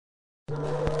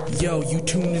Yo, you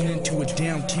tuning into a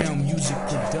downtown music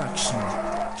production.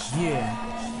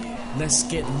 Yeah, let's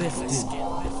get lifted.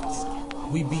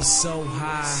 We be so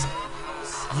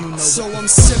high, you know. So I'm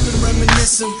sipping,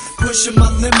 reminiscing, pushing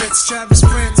my limits. Travis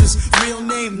Francis, real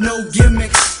name, no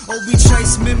gimmicks. Obi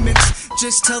Chase mimics,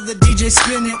 just tell the DJ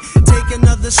spin it. Take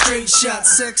another straight shot,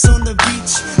 sex on the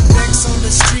beach, vex on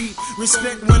the street.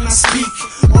 Respect when I speak,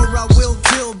 or I will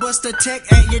kill, bust a tech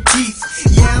at your teeth.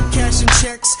 Yeah, I'm cashing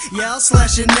checks, yeah, I'll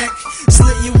slash your neck.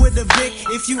 Slit you with a Vic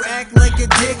if you act like a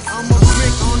dick. I'm a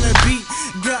brick on a beat,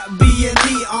 got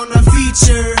BnE on a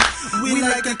feature. We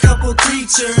like a couple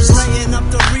creatures, laying up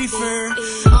the reefer.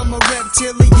 I'm a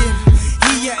reptilian,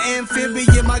 he a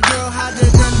amphibian. My girl hotter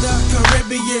than the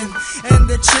Caribbean, and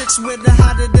the chicks with the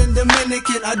hotter than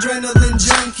Dominican. Adrenaline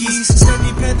junkies,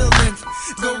 steady pedaling,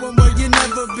 going where you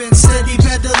never been. Steady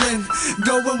pedaling,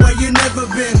 going where you never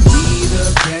been. We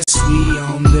the best, we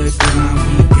on the grind.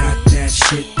 We got that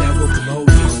shit that will blow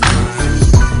your mind.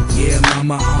 Yeah,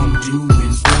 mama, I'm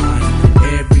doing fine.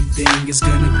 Everything is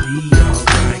gonna be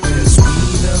alright, cause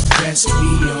we the best,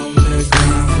 we on the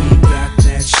grind. We got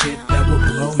that shit that will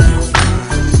blow your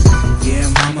mind. Yeah,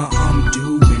 mama, I'm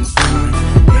doing fine.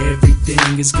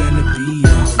 Everything is gonna be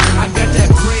alright. I got that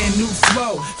brand new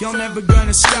flow, y'all never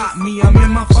gonna stop me. I'm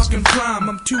in my fucking prime,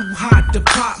 I'm too hot to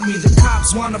pop me. The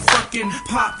cops wanna fucking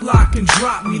pop, lock, and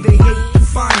drop me. They hate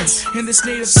defiance, and this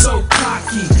nigga's so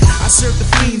cocky. I serve the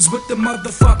fiends with the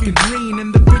motherfucking green,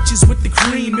 and the bitches with the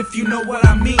cream, if you know what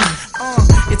I mean.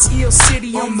 It's Eel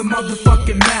City on the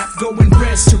motherfucking map, going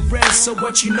res to res, so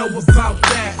what you know about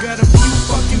that? Got a few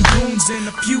fucking goons and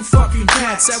a few fucking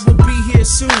cats that will be here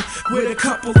soon with a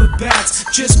couple of bats.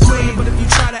 Just playing, but if you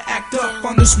try to act up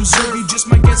on this Missouri, just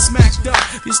might get smacked up.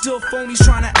 You're still phonies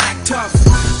trying to act tough.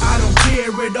 I don't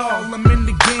care at all, I'm in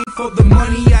the game for the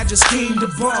money, I just came to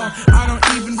ball. I don't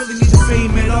even really need the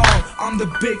fame at all. I'm the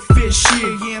big fish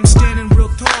here, yeah, I'm standing real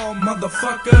tall,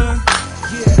 motherfucker.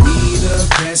 Yeah. We the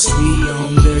best, we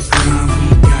on the grind.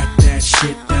 We got that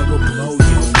shit that will blow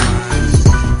your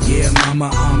mind. Yeah,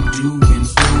 mama, I'm doing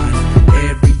fine.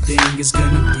 Everything is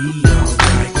gonna be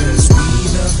alright, cause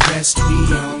we the best,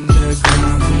 we on the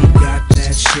grind. We got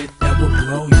that shit that will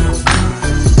blow your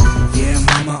mind. Yeah,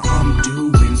 mama, I'm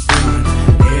doing fine.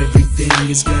 Everything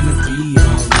is gonna be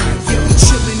alright. Yo, I'm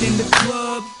chillin' in the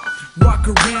club, walk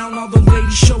around, all the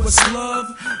ladies show us love.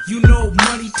 You know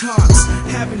money talks,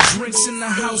 having drinks in the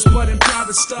house but in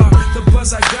private stock. The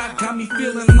buzz I got me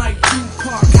feeling like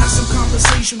Tupac. Have some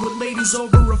conversation with ladies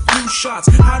over a few shots.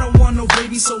 I don't want no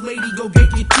baby, so lady, go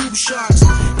get your tube shots.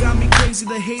 Got me crazy,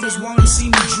 the haters wanna see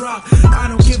me drop. I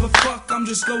don't give a fuck, I'm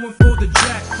just going for the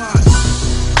jackpot.